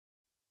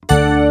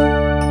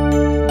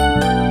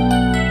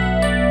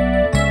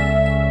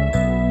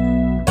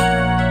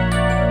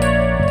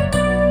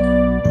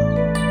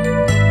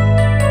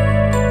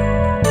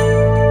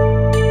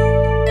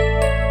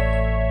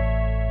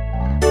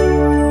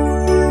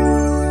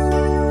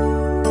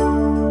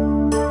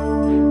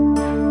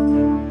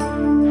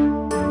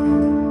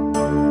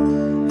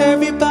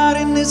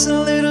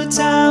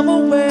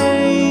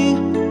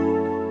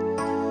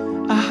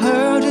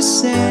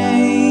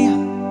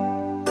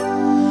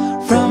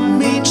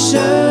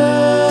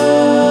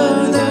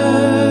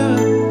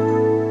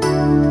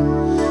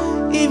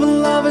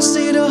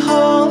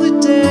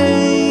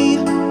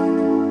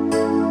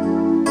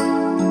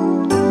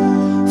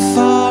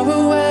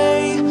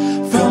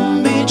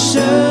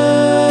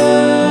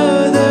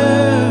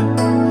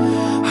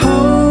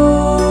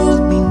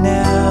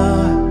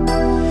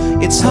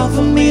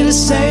to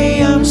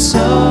say I'm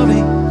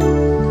sorry.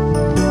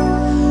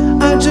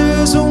 I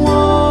just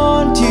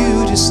want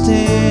you to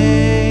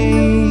stay.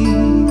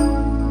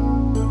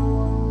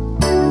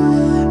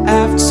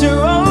 After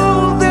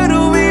all that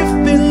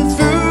we've been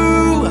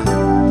through,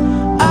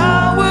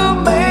 I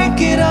will make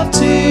it up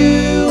to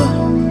you.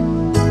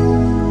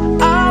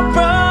 I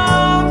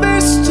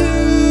promise to.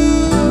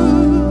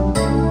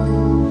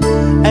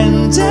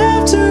 And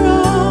after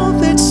all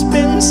that's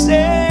been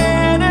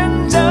said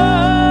and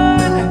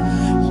done,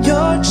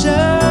 you're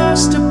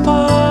just a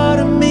part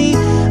of me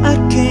I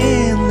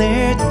can't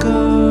let go.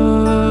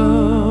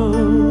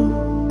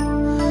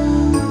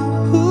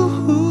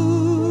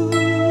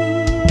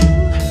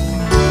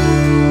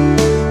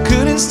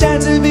 Couldn't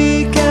stand to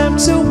be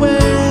kept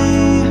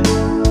away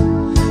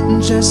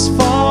just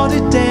for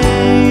the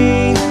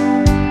day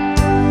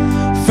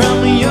from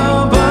your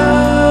body.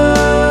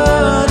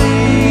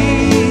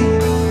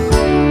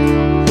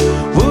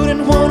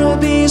 Wouldn't wanna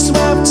be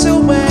swept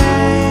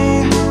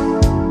away,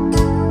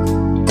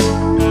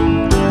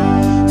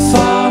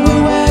 far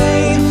away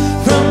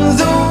from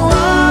the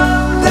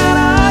one that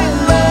I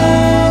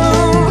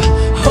love.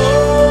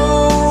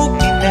 Hold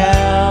me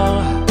now.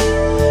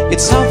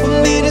 It's hard for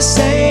me to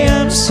say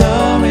I'm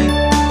sorry.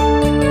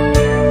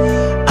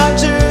 I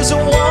just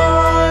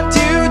want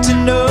you to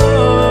know.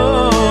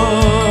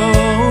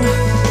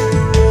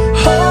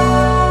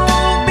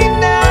 Hold me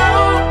now.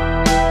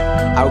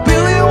 I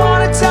really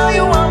wanna tell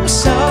you I'm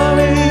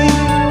sorry.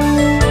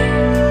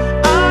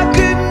 I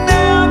could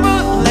never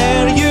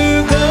let you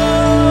go.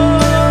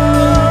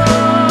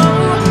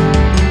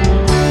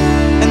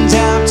 And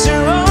after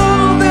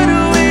all that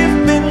we've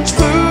been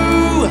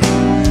through,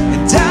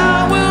 and I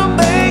will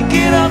make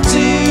it up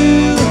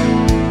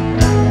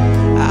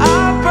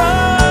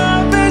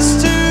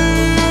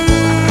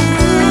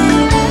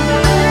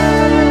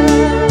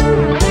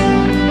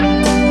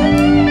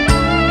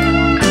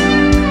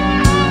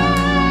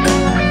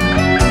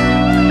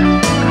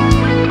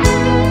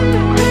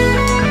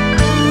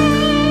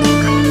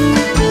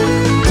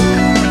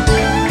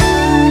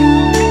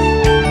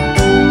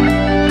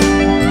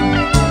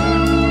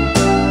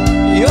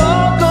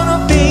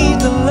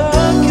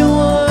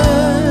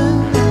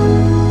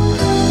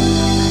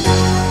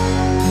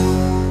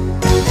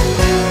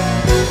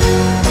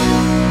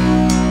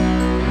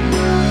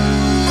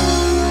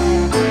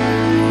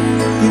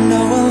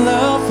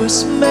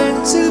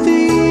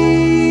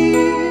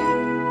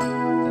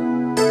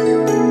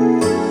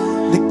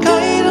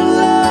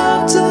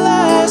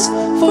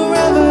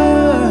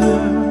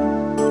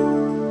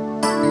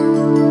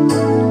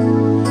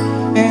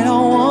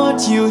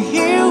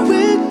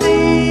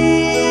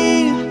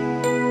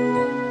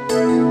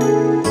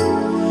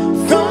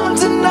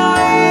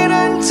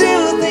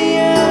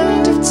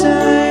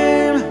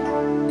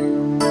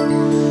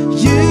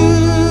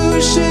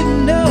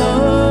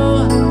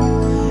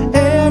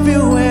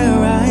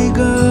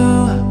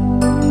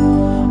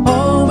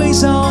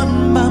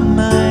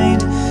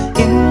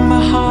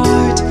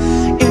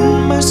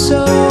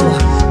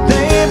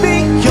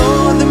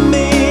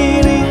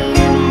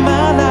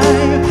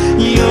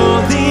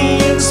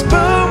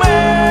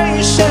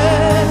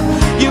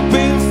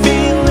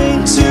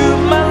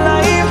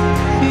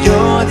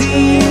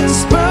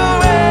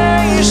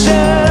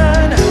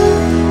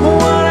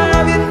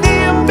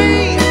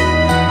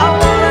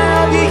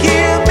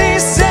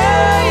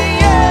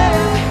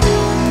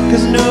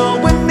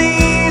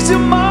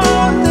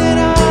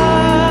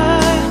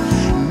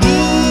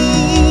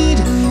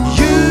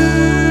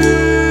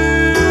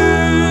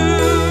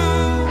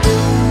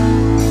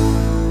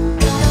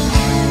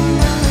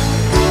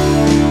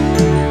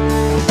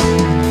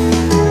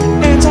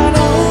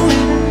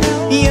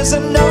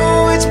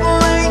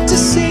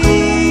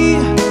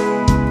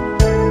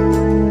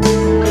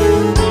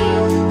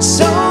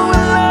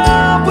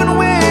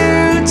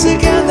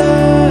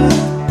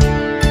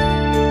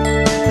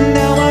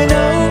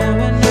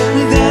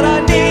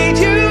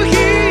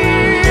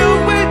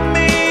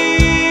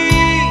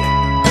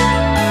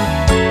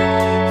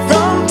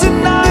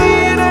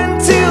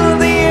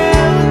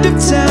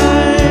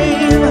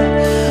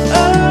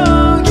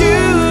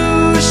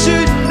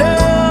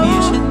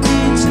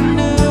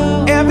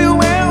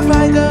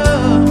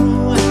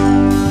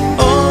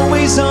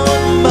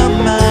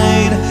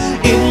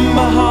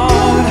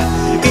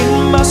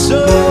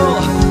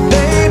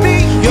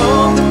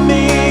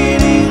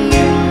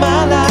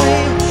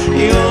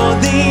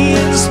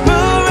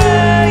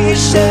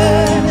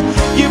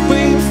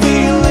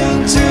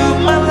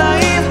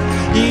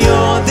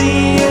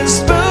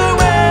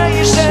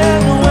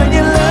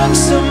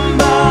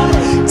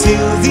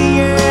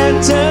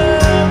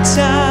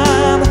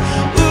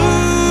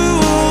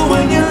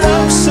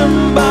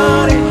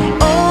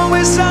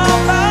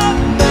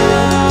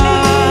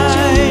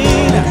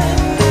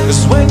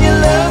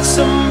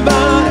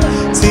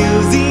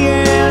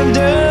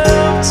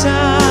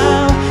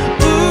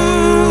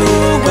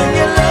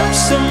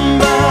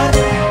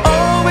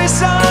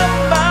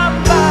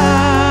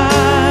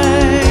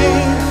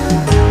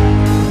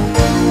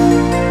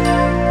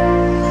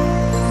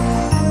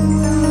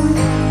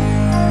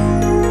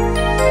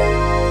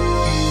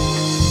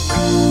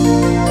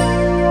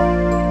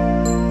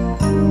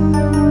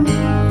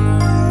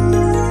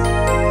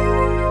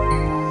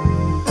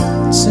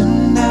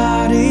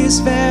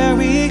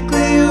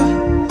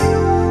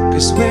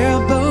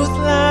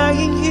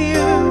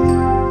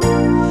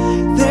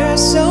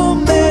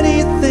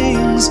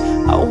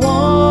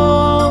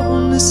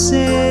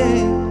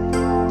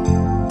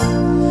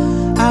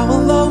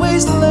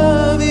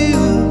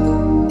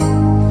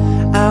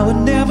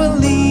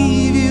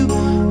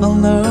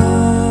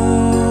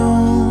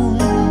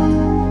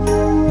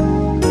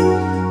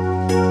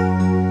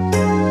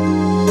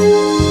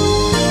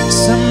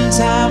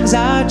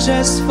I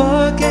just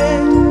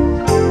forget.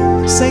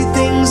 Say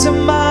things I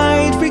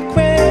might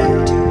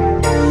regret.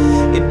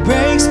 It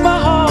breaks my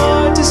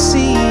heart to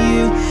see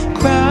you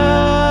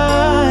crying,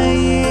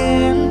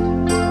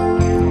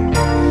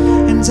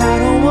 and I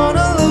don't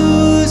wanna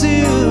lose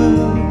you.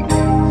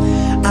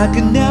 I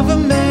could never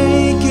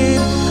make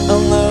it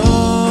alone.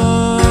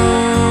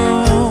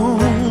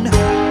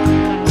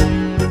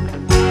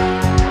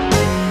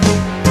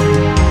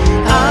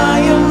 I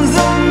am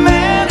the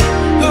man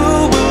who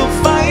will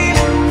fight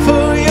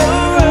for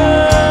your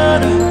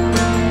honor.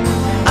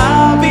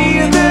 I'll be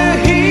the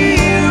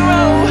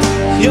hero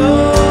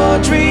you're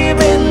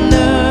dreaming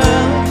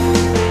of.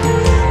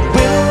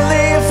 We'll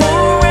live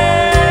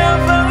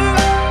forever,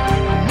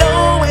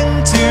 knowing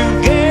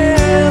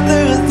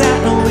together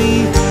that we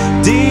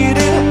did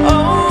it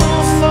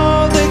all for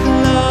the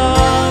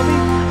glory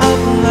of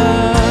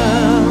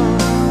love.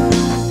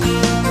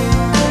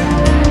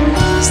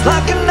 It's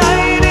like a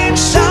knight in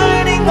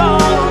shining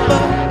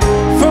armor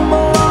from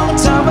a long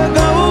time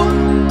ago.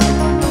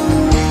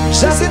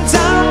 Just in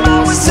time I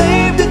was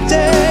saved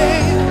today.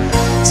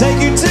 Take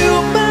you to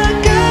my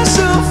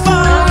castle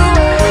far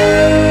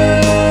away.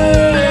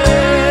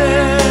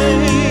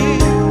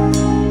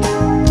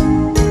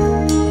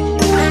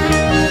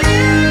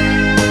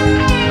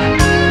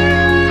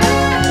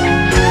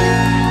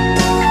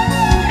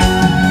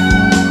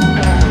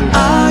 I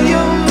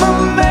am a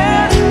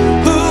man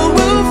who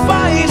will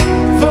fight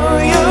for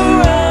your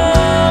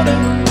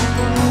honor,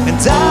 and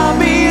I'll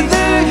be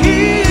the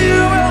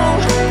hero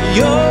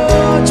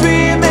you're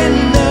dreaming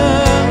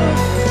of.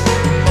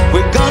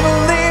 We're gonna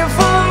live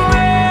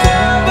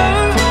forever,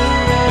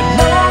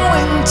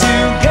 knowing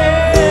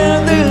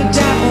together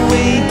that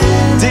we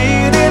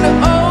did it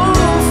all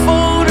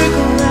for the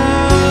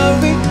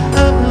glory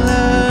of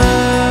love.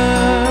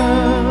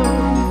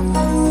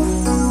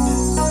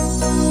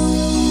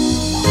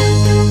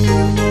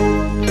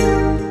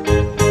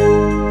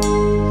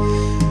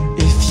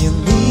 If you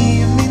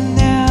leave me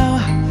now,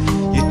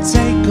 you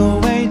take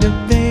away the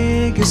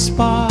biggest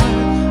part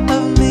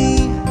of me.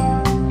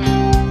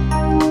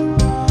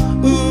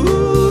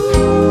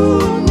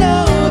 Ooh, no,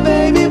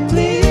 baby,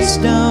 please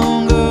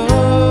don't go.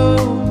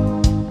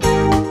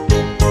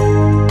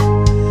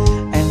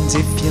 And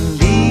if you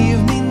leave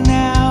me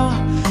now,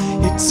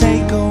 you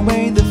take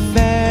away the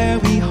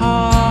very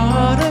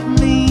heart of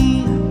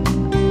me.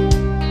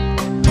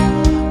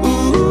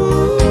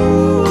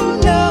 Ooh,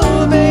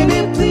 no, baby,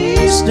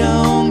 please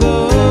don't go.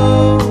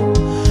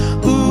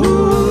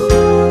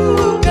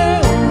 Ooh,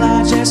 girl,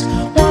 I just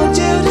want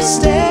you to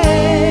stay.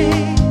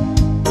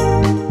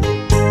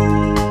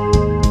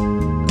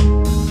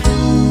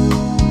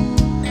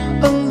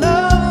 A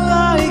love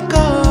like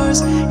ours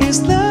is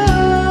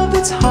love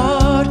that's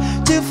hard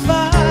to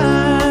find.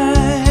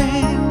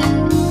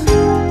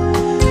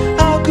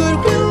 How could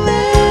we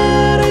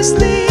let us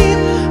slip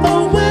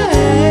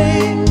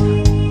away?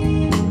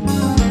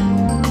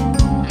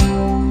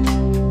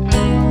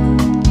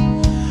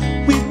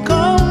 We've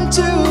come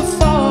too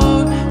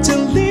far to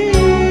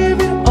leave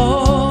it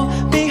all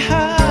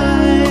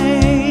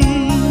behind.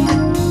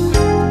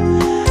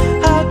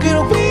 How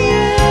could we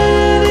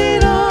end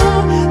it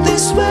all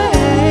this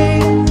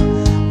way?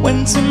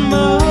 When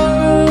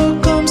tomorrow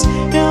comes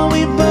and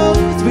we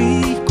both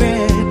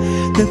regret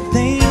the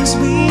things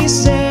we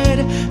said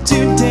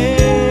today.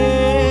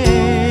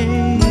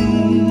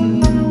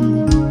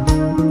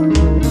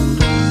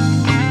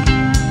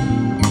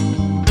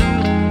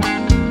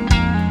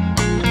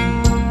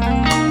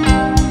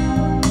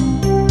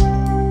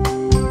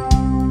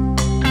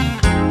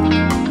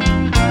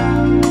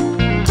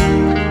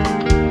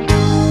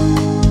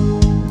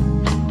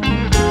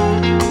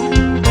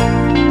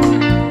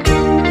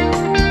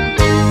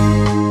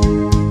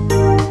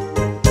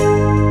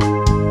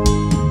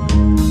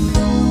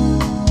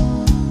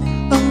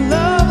 A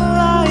love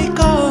like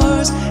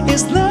ours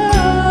is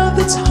love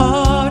that's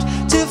hard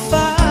to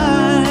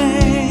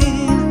find.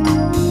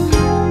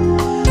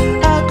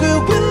 How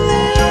could we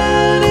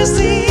let it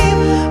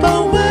slip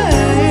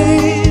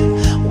away?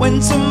 When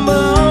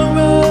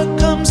tomorrow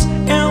comes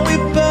and we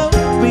both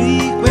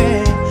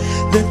regret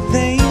the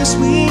things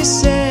we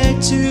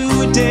said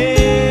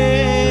today.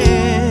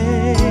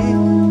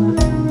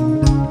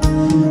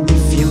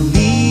 If you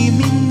leave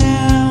me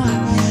now,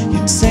 you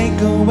take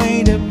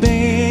away the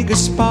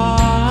biggest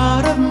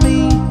part of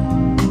me.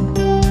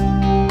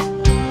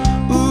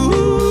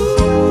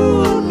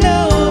 Ooh,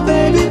 no,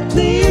 baby,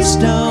 please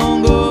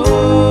don't go.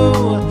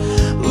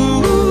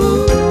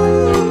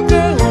 Ooh,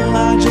 girl,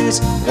 I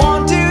just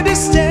want you to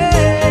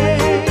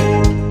stay.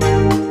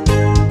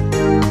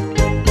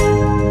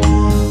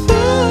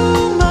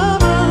 Ooh,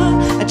 mama,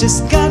 I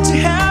just got